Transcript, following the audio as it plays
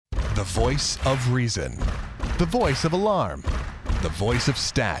The voice of reason. The voice of alarm. The voice of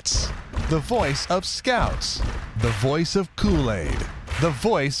stats. The voice of scouts. The voice of Kool-Aid. The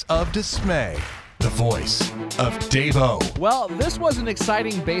voice of dismay. The voice of Dave-O. Well, this was an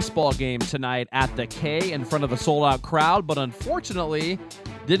exciting baseball game tonight at the K in front of a sold-out crowd, but unfortunately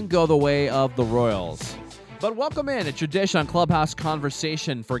didn't go the way of the Royals. But welcome in. It's your Dish on Clubhouse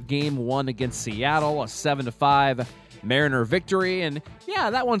conversation for Game 1 against Seattle, a 7-5 Mariner victory. And yeah,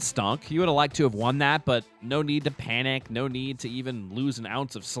 that one stunk. You would have liked to have won that, but no need to panic, no need to even lose an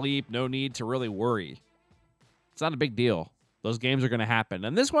ounce of sleep, no need to really worry. It's not a big deal. Those games are going to happen.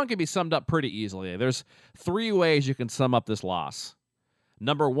 And this one can be summed up pretty easily. There's three ways you can sum up this loss.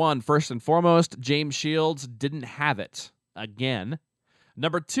 Number one, first and foremost, James Shields didn't have it again.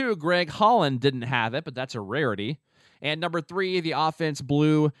 Number two, Greg Holland didn't have it, but that's a rarity. And number three, the offense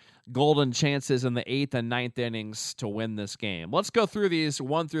blew golden chances in the 8th and 9th innings to win this game. Let's go through these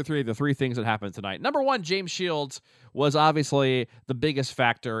 1 through 3, the three things that happened tonight. Number one, James Shields was obviously the biggest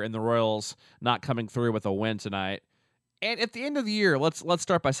factor in the Royals not coming through with a win tonight. And at the end of the year, let's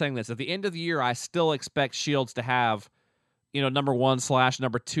start by saying this. At the end of the year, I still expect Shields to have, number one /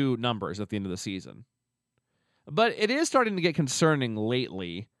 number two numbers at the end of the season. But it is starting to get concerning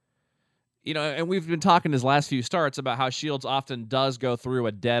lately. And we've been talking his last few starts about how Shields often does go through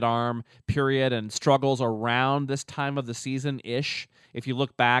a dead arm period and struggles around this time of the season-ish. If you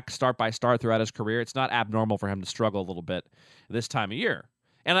look back start by start throughout his career, it's not abnormal for him to struggle a little bit this time of year.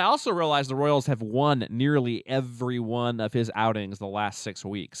 And I also realize the Royals have won nearly every one of his outings the last 6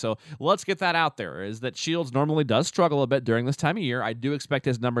 weeks. So let's get that out there, is that Shields normally does struggle a bit during this time of year. I do expect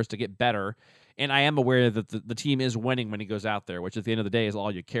his numbers to get better, and I am aware that the team is winning when he goes out there, which at the end of the day is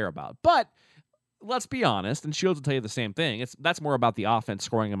all you care about. But let's be honest, and Shields will tell you the same thing. That's more about the offense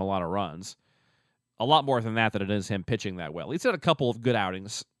scoring him a lot of runs. A lot more than that it is him pitching that well. He's had a couple of good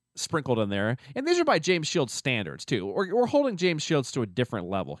outings sprinkled in there, and these are by James Shields standards too. We're holding James Shields to a different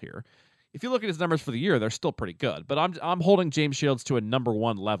level here. If you look at his numbers for the year, they're still pretty good, but I'm holding James Shields to a number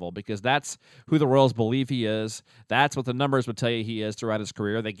one level because that's who the Royals believe he is. That's what the numbers would tell you he is throughout his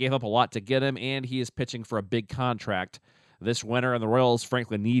career. They gave up a lot to get him, and he is pitching for a big contract this winter, and the Royals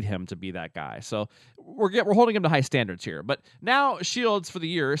frankly need him to be that guy. So we're holding him to high standards here. But now Shields for the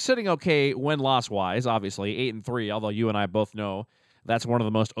year sitting okay win-loss wise, obviously 8-3. Although you and I both know that's one of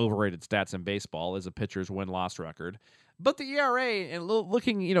the most overrated stats in baseball is a pitcher's win-loss record. But the ERA, and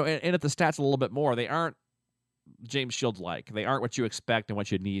looking, and at the stats a little bit more, they aren't James Shields-like. They aren't what you expect and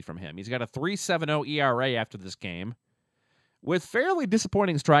what you need from him. He's got a 3.70 ERA after this game with fairly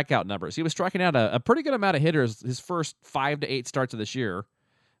disappointing strikeout numbers. He was striking out a pretty good amount of hitters his first 5 to 8 starts of this year,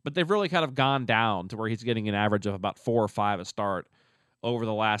 but they've really kind of gone down to where he's getting an average of about 4 or 5 a start over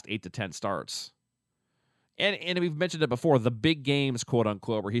the last 8 to 10 starts. And we've mentioned it before, the big games, quote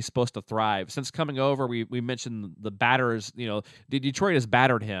unquote, where he's supposed to thrive. Since coming over, we mentioned the batters. Detroit has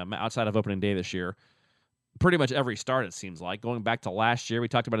battered him outside of opening day this year. Pretty much every start, it seems like. Going back to last year, we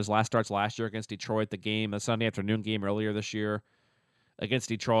talked about his last starts last year against Detroit, the Sunday afternoon game earlier this year against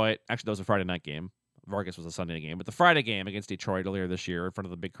Detroit. Actually, that was a Friday night game. Vargas was a Sunday game. But the Friday game against Detroit earlier this year in front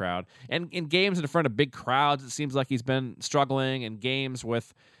of the big crowd. And in games in front of big crowds, it seems like he's been struggling. In games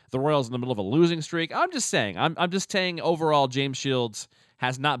with the Royals in the middle of a losing streak. I'm just saying overall, James Shields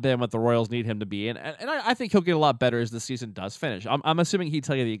has not been what the Royals need him to be. And I think he'll get a lot better as the season does finish. I'm assuming he'd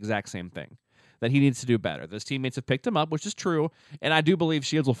tell you the exact same thing, that he needs to do better. His teammates have picked him up, which is true, and I do believe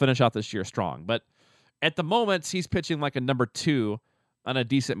Shields will finish out this year strong. But at the moment, he's pitching like a number 2 on a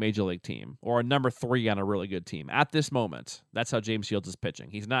decent Major League team or a number 3 on a really good team. At this moment, that's how James Shields is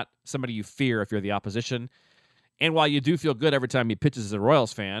pitching. He's not somebody you fear if you're the opposition. And while you do feel good every time he pitches as a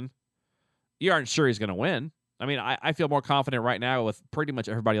Royals fan, you aren't sure he's going to win. I mean, I feel more confident right now with pretty much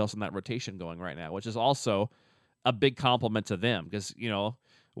everybody else in that rotation going right now, which is also a big compliment to them because,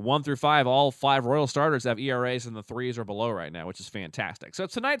 1 through 5, all 5 Royal starters have ERAs in the 3s or below right now, which is fantastic. So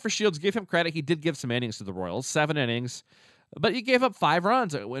tonight for Shields, give him credit. He did give some innings to the Royals, 7 innings, but he gave up 5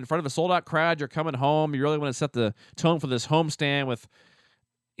 runs in front of a sold-out crowd. You're coming home. You really want to set the tone for this homestand with,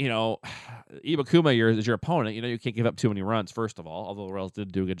 Iwakuma is your opponent. You can't give up too many runs, first of all, although the Royals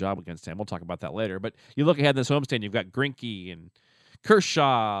did do a good job against him. We'll talk about that later. But you look ahead in this homestand, you've got Greinke and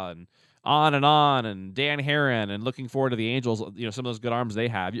Kershaw and on, and Dan Herron, and looking forward to the Angels, some of those good arms they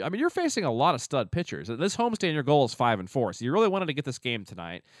have. I mean, you're facing a lot of stud pitchers. This homestand, your goal is 5-4, so you really wanted to get this game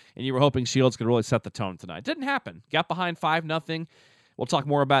tonight, and you were hoping Shields could really set the tone tonight. Didn't happen. Got behind 5-0. We'll talk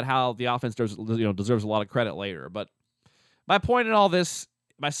more about how the offense deserves a lot of credit later. But my point in all this,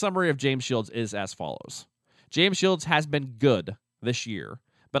 my summary of James Shields is as follows. James Shields has been good this year,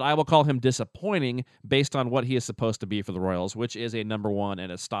 but I will call him disappointing based on what he is supposed to be for the Royals, which is a number one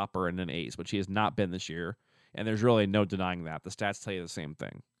and a stopper and an ace, which he has not been this year, and there's really no denying that. The stats tell you the same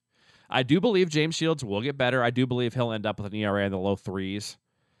thing. I do believe James Shields will get better. I do believe he'll end up with an ERA in the low threes,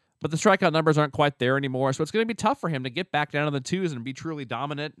 but the strikeout numbers aren't quite there anymore, so it's going to be tough for him to get back down to the twos and be truly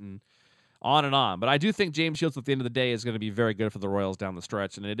dominant and on and on. But I do think James Shields at the end of the day is going to be very good for the Royals down the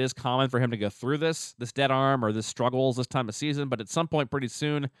stretch, and it is common for him to go through this dead arm or this struggles this time of season, but at some point pretty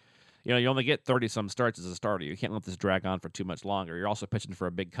soon, you only get 30-some starts as a starter. You can't let this drag on for too much longer. You're also pitching for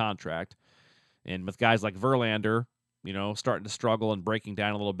a big contract, and with guys like Verlander, starting to struggle and breaking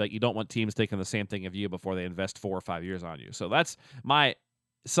down a little bit, you don't want teams taking the same thing of you before they invest 4 or 5 years on you. So that's my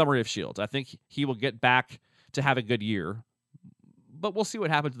summary of Shields. I think he will get back to have a good year, but we'll see what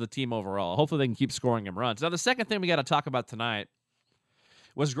happens to the team overall. Hopefully they can keep scoring him runs. Now, the second thing we got to talk about tonight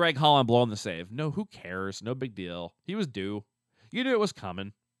was Greg Holland blowing the save. No, who cares? No big deal. He was due. You knew it was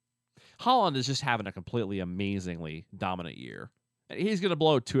coming. Holland is just having a completely amazingly dominant year. He's going to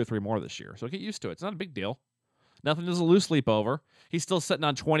blow 2 or 3 more this year, so get used to it. It's not a big deal. Nothing is a loose sleep over. He's still sitting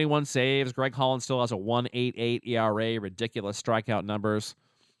on 21 saves. Greg Holland still has a 1.88 ERA, ridiculous strikeout numbers.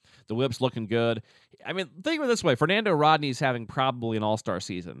 The whip's looking good. I mean, think of it this way. Fernando Rodney's having probably an all-star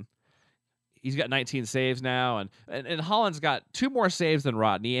season. He's got 19 saves now, and Holland's got 2 more saves than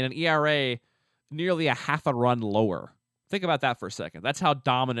Rodney and an ERA nearly a half a run lower. Think about that for a second. That's how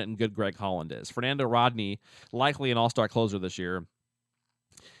dominant and good Greg Holland is. Fernando Rodney, likely an all-star closer this year.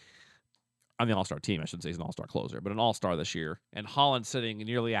 On the all-star team, I shouldn't say he's an all-star closer, but an all-star this year. And Holland sitting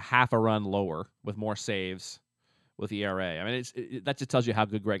nearly a half a run lower with more saves with ERA. I mean, that just tells you how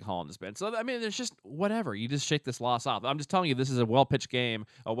good Greg Holland has been. So, I mean, it's just whatever. You just shake this loss off. I'm just telling you, this is a well-pitched game,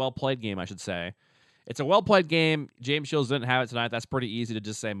 a well-played game, I should say. It's a well-played game. James Shields didn't have it tonight. That's pretty easy to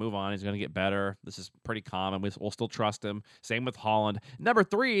just say, move on. He's going to get better. This is pretty common. We'll still trust him. Same with Holland. Number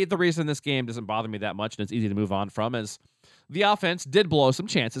 3, the reason this game doesn't bother me that much and it's easy to move on from is the offense did blow some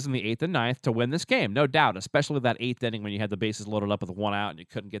chances in the 8th and 9th to win this game, no doubt, especially that 8th inning when you had the bases loaded up with 1 out and you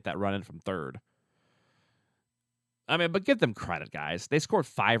couldn't get that run in from third. I mean, but give them credit, guys. They scored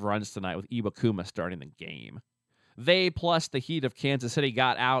 5 runs tonight with Iwakuma starting the game. They, plus the Heat of Kansas City,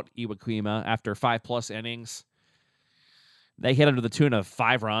 got out Iwakuma after 5+ innings. They hit him to the tune of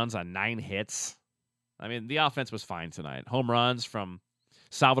 5 runs on 9 hits. I mean, the offense was fine tonight. Home runs from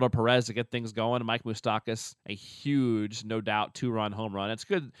Salvador Perez to get things going. Mike Moustakas, a huge, no doubt, 2-run home run. It's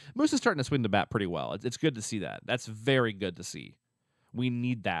good. Moose is starting to swing the bat pretty well. It's good to see that. That's very good to see. We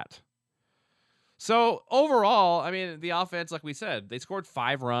need that. So, overall, I mean, the offense, like we said, they scored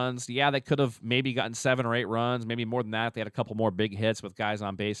 5 runs. Yeah, they could have maybe gotten 7 or 8 runs, maybe more than that. They had a couple more big hits with guys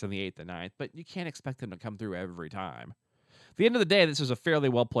on base in the 8th and 9th, but you can't expect them to come through every time. At the end of the day, this was a fairly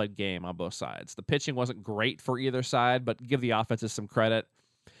well-played game on both sides. The pitching wasn't great for either side, but give the offenses some credit.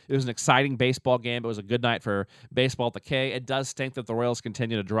 It was an exciting baseball game. It was a good night for baseball at the K. It does stink that the Royals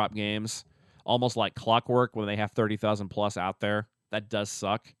continue to drop games almost like clockwork when they have 30,000 plus out there. That does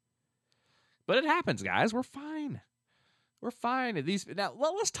suck. But it happens, guys. We're fine. We're fine. Now,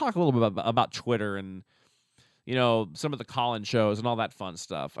 let's talk a little bit about Twitter and, some of the call-in shows and all that fun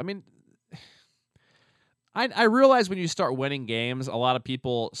stuff. I mean, I realize when you start winning games, a lot of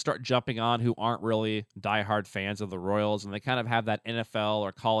people start jumping on who aren't really diehard fans of the Royals, and they kind of have that NFL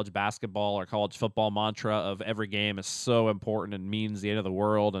or college basketball or college football mantra of every game is so important and means the end of the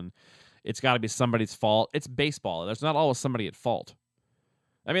world, and it's got to be somebody's fault. It's baseball. There's not always somebody at fault.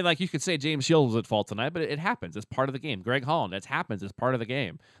 I mean, like you could say James Shields was at fault tonight, but it happens. It's part of the game. Greg Holland, it happens. It's part of the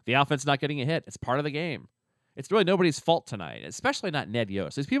game. The offense not getting a hit. It's part of the game. It's really nobody's fault tonight, especially not Ned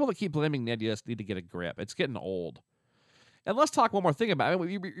Yost. These people that keep blaming Ned Yost need to get a grip. It's getting old. And let's talk one more thing about it. I mean,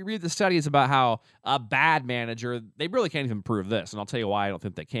 you read the studies about how a bad manager, they really can't even prove this, and I'll tell you why I don't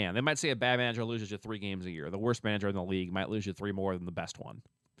think they can. They might say a bad manager loses you 3 games a year. The worst manager in the league might lose you 3 more than the best one.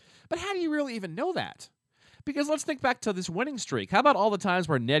 But how do you really even know that? Because let's think back to this winning streak. How about all the times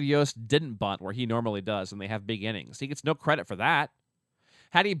where Ned Yost didn't bunt where he normally does and they have big innings? He gets no credit for that.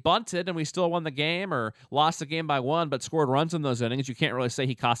 Had he bunted and we still won the game or lost the game by 1 but scored runs in those innings, you can't really say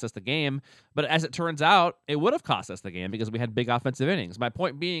he cost us the game. But as it turns out, it would have cost us the game because we had big offensive innings. My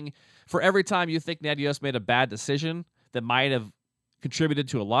point being, for every time you think Ned Yost made a bad decision that might have contributed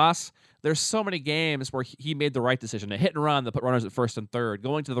to a loss, there's so many games where he made the right decision, a hit and run that put runners at first and third,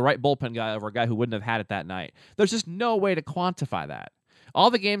 going to the right bullpen guy over a guy who wouldn't have had it that night. There's just no way to quantify that. All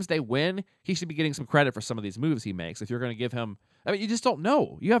the games they win, he should be getting some credit for some of these moves he makes. If you're going to give him, I mean, you just don't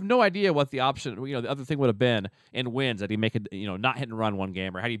know. You have no idea what the option, the other thing would have been in wins. That he make it, not hit and run one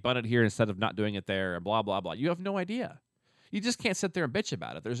game, or had he bunted here instead of not doing it there, and blah, blah, blah. You have no idea. You just can't sit there and bitch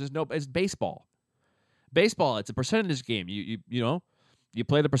about it. There's just it's baseball. Baseball, it's a percentage game. You know, You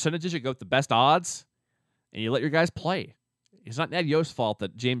play the percentages, you go with the best odds, and you let your guys play. It's not Ned Yost's fault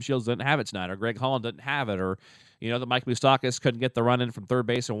that James Shields didn't have it tonight, or Greg Holland didn't have it, or that Mike Moustakas couldn't get the run in from third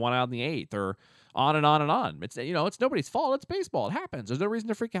base and one out in the eighth, or on and on and on. It's it's nobody's fault. It's baseball. It happens. There's no reason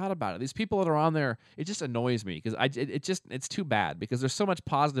to freak out about it. These people that are on there, it just annoys me because it's too bad because there's so much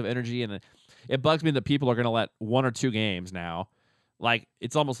positive energy, and it bugs me that people are going to let 1 or 2 games now. Like,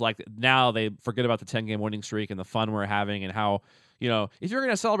 it's almost like now they forget about the 10-game winning streak and the fun we're having and how, if you're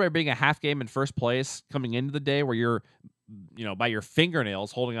going to celebrate being a half game in first place coming into the day where you're, by your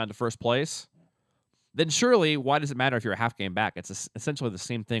fingernails holding on to first place, then surely why does it matter if you're a half game back? It's essentially the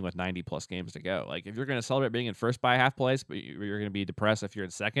same thing with 90-plus games to go. Like, if you're going to celebrate being in first by a half place, but you're going to be depressed if you're in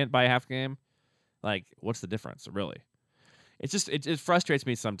second by a half game, like, what's the difference, really? It's just, it frustrates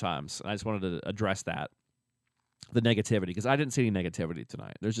me sometimes. I just wanted to address that. The negativity, because I didn't see any negativity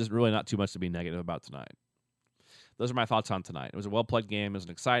tonight. There's just really not too much to be negative about tonight. Those are my thoughts on tonight. It was a well-played game. It was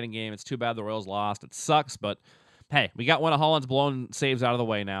an exciting game. It's too bad the Royals lost. It sucks, but hey, we got one of Holland's blown saves out of the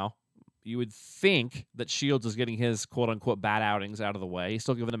way now. You would think that Shields is getting his quote-unquote bad outings out of the way. He's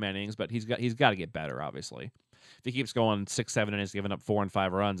still giving them innings, but he's got to get better, obviously. If he keeps going 6-7 innings, giving up 4 and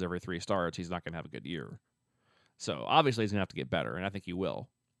 5 runs every 3 starts, he's not going to have a good year. So obviously he's going to have to get better, and I think he will.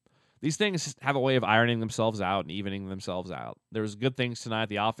 These things have a way of ironing themselves out and evening themselves out. There was good things tonight.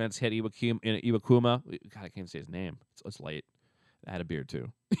 The offense hit Iwakuma. God, I can't say his name. It's late. I had a beard,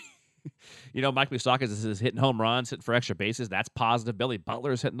 too. Mike Moustakas is hitting home runs, hitting for extra bases. That's positive. Billy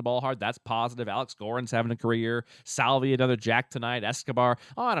Butler's hitting the ball hard. That's positive. Alex Gorin's having a career year. Salvi, another jack tonight. Escobar,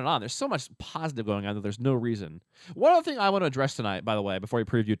 on and on. There's so much positive going on that there's no reason. One other thing I want to address tonight, by the way, before we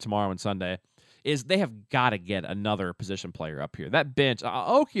preview tomorrow and Sunday, is they have got to get another position player up here. That bench,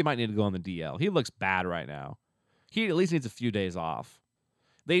 Oki might need to go on the DL. He looks bad right now. He at least needs a few days off.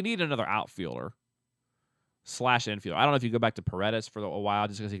 They need another outfielder / infielder. I don't know if you go back to Paredes for a while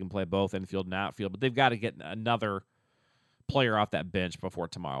just because he can play both infield and outfield, but they've got to get another player off that bench before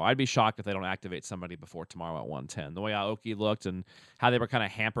tomorrow. I'd be shocked if they don't activate somebody before tomorrow at 110. The way Aoki looked and how they were kind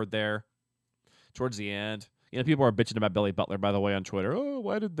of hampered there towards the end. People are bitching about Billy Butler, by the way, on Twitter. Oh,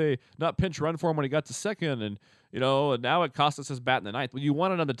 why did they not pinch run for him when he got to second? And, and now it cost us his bat in the ninth. Well, you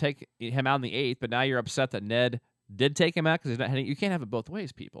wanted him to take him out in the eighth, but now you're upset that Ned did take him out because he's not hitting. You can't have it both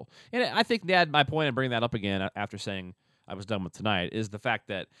ways, people. And I think, Ned, my point in bringing that up again after saying I was done with tonight is the fact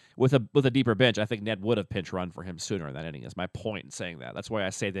that with a deeper bench, I think Ned would have pinch run for him sooner in that inning is my point in saying that. That's why I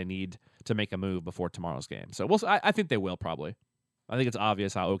say they need to make a move before tomorrow's game. So I think they will probably. I think it's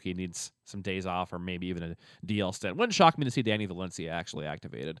obvious how Oki needs some days off or maybe even a DL stint. Wouldn't shock me to see Danny Valencia actually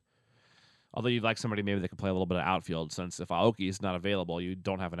activated. Although you'd like somebody maybe that could play a little bit of outfield since if Aoki is not available, you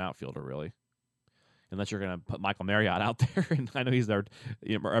don't have an outfielder really. Unless you're going to put Michael Marriott out there. And I know he's their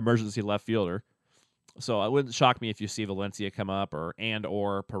emergency left fielder. So it wouldn't shock me if you see Valencia come up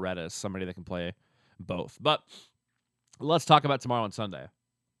or Paredes, somebody that can play both. But let's talk about tomorrow and Sunday.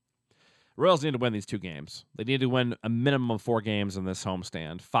 Royals need to win these 2 games. They need to win a minimum of 4 games in this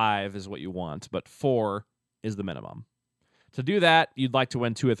homestand. 5 is what you want, but 4 is the minimum. To do that, you'd like to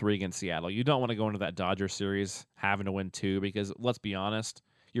win 2 or 3 against Seattle. You don't want to go into that Dodgers series having to win 2 because, let's be honest,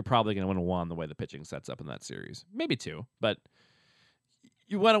 you're probably going to win 1 the way the pitching sets up in that series. Maybe 2, but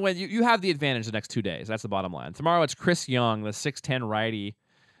you want to win. You have the advantage the next 2 days. That's the bottom line. Tomorrow it's Chris Young, the 6'10 righty,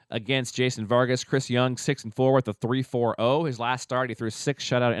 against Jason Vargas. Chris Young, 6-4 with a 3.40. His last start, he threw 6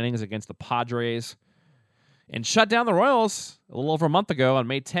 shutout innings against the Padres and shut down the Royals a little over a month ago on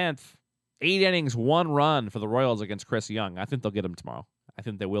May 10th. 8 innings, 1 run for the Royals against Chris Young. I think they'll get him tomorrow. I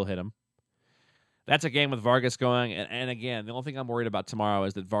think they will hit him. That's a game with Vargas going. And again, the only thing I'm worried about tomorrow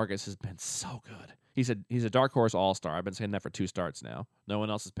is that Vargas has been so good. He's a dark horse all-star. I've been saying that for 2 starts now. No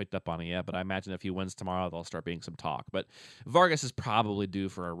one else has picked up on it yet, but I imagine if he wins tomorrow, there'll start being some talk. But Vargas is probably due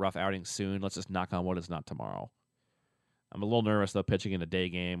for a rough outing soon. Let's just knock on wood it's not tomorrow. I'm a little nervous, though, pitching in a day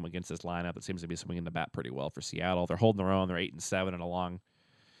game against this lineup that seems to be swinging the bat pretty well for Seattle. They're holding their own. They're 8-7 in a long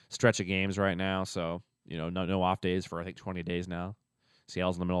stretch of games right now. So, no off days for, I think, 20 days now.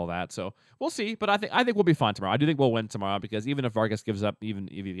 Seattle's in the middle of that. So we'll see. But I think we'll be fine tomorrow. I do think we'll win tomorrow because even if Vargas gives up, even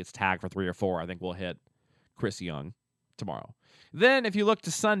if he gets tagged for 3 or 4, I think we'll hit Chris Young tomorrow. Then if you look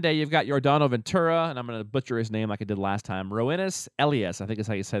to Sunday, you've got Yordano Ventura, and I'm going to butcher his name like I did last time. Roenis Elias, I think is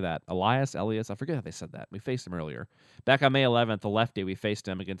how you say that. Elias, I forget how they said that. We faced him earlier. Back on May 11th, the lefty, we faced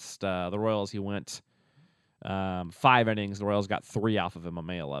him against the Royals. He went 5 innings. The Royals got 3 off of him on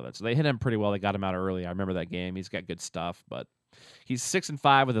May 11th. So they hit him pretty well. They got him out early. I remember that game. He's got good stuff, but he's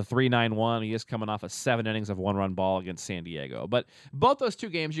 6-5 with a 3.91. He is coming off of 7 innings of 1-run ball against San Diego. But both those 2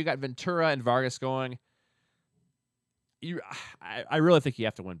 games, you got Ventura and Vargas going. I really think you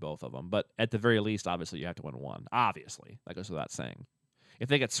have to win both of them. But at the very least, obviously, you have to win 1. Obviously. That goes without saying. If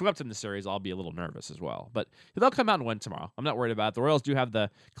they get swept in the series, I'll be a little nervous as well. But they'll come out and win tomorrow. I'm not worried about it. The Royals do have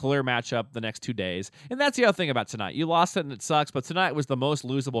the clear matchup the next 2 days. And that's the other thing about tonight. You lost it and it sucks, but tonight was the most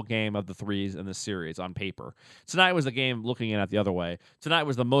losable game of the 3s in this series on paper. Tonight was the game, looking at it the other way, tonight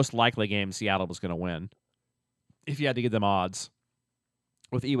was the most likely game Seattle was going to win if you had to give them odds,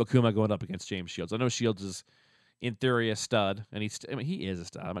 with Iwakuma going up against James Shields. I know Shields is, in theory, a stud, and he is a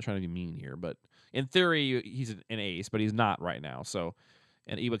stud. I'm not trying to be mean here, but in theory, he's an ace, but he's not right now. So,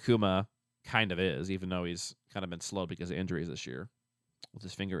 and Iwakuma kind of is, even though he's kind of been slow because of injuries this year with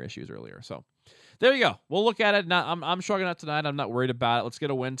his finger issues earlier. So, there you go. We'll look at it. I'm shrugging up tonight. I'm not worried about it. Let's get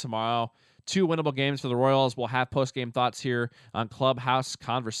a win tomorrow. 2 winnable games for the Royals. We'll have post-game thoughts here on Clubhouse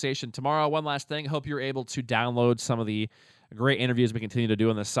Conversation tomorrow. One last thing. Hope you're able to download some of the great interviews we continue to do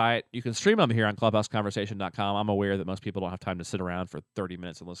on the site. You can stream them here on clubhouseconversation.com. I'm aware that most people don't have time to sit around for 30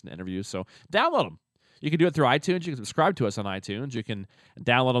 minutes and listen to interviews, so download them. You can do it through iTunes. You can subscribe to us on iTunes. You can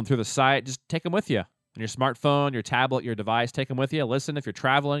download them through the site. Just take them with you on your smartphone, your tablet, your device. Take them with you. Listen if you're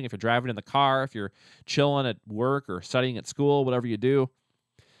traveling, if you're driving in the car, if you're chilling at work or studying at school, whatever you do.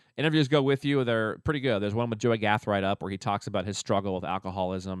 Interviews go with you. They're pretty good. There's one with Joey Gathright up where he talks about his struggle with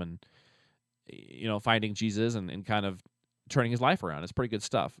alcoholism and, finding Jesus and kind of turning his life around. It's pretty good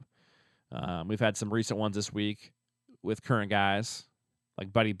stuff. We've had some recent ones this week with current guys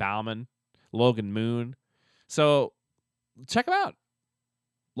like Buddy Bauman, Logan Moon. So check them out.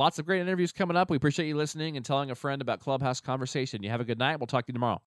 Lots of great interviews coming up. We appreciate you listening and telling a friend about Clubhouse Conversation. You have a good night. We'll talk to you tomorrow.